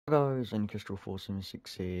Guys, and Crystal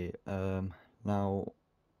 476 here. Now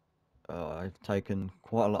I've taken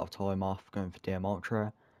quite a lot of time off going for DM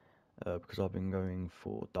Ultra because I've been going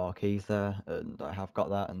for Dark Ether, and I have got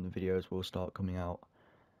that, and the videos will start coming out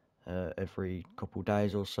every couple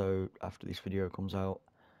days or so after this video comes out.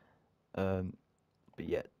 But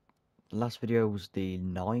yeah, the last video was the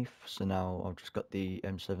knife, so now I've just got the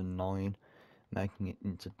M79, making it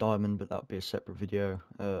into diamond, but that'll be a separate video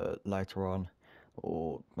later on,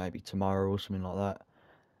 or maybe tomorrow or something like that.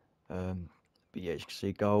 But yeah, as you can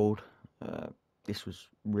see, gold. This was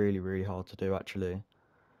really hard to do actually.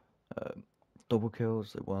 Double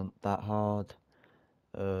kills, they weren't that hard.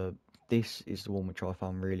 This is the one which I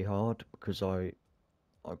found really hard because I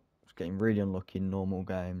was getting really unlucky in normal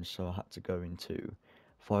games, so I had to go into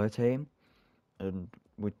fire team, and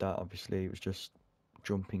with that obviously it was just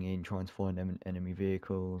jumping in, trying to find enemy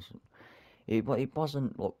vehicles. It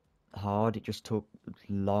wasn't like hard. It just took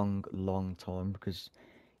long time because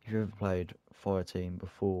if you've ever played Fireteam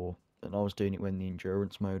before, and I was doing it when the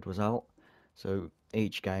endurance mode was out, so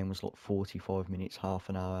each game was like 45 minutes, half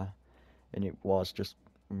an hour, and it was just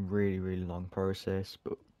really long process.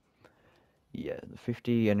 But yeah, the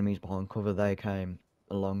 50 enemies behind cover, they came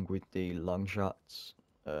along with the long shots.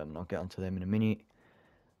 I'll get onto them in a minute.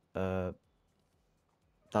 Uh,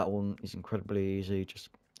 that one is incredibly easy. Just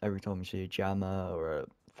every time you see a jammer or a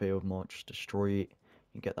field march, destroy it.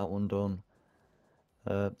 You get that one done.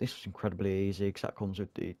 This was incredibly easy because that comes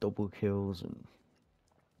with the double kills, and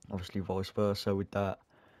obviously vice versa with that.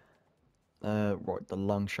 Right, the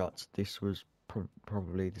long shots, this was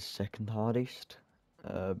probably the second hardest,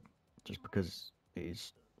 uh, just because it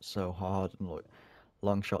is so hard, and like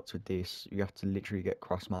long shots with this, you have to literally get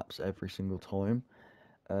cross maps every single time.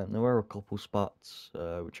 There were a couple spots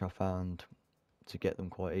which I found to get them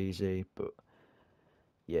quite easy, but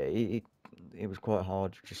yeah, it was quite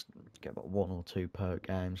hard to just get about one or two per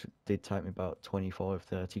games. It did take me about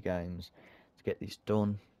 25-30 games to get this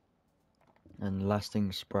done. And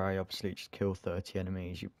lasting spray, obviously, just kill 30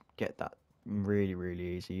 enemies. You get that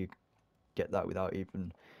really easy. You get that without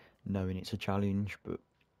even knowing it's a challenge. But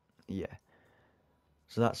yeah,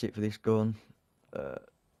 so that's it for this gun. Uh,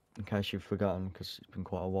 in case you've forgotten, because it's been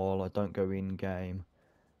quite a while, I don't go in game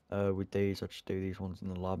with these. I just do these ones in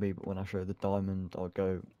the lobby. But when I show the diamond, I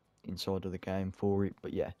go inside of the game for it.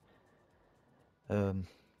 But yeah, um,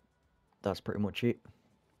 that's pretty much it.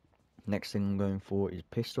 Next thing I'm going for is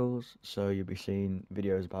pistols, so you'll be seeing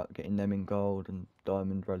videos about getting them in gold and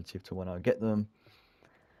diamond relative to when I get them.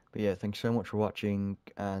 But yeah, thanks so much for watching,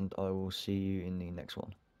 and I will see you in the next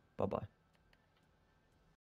one. Bye bye.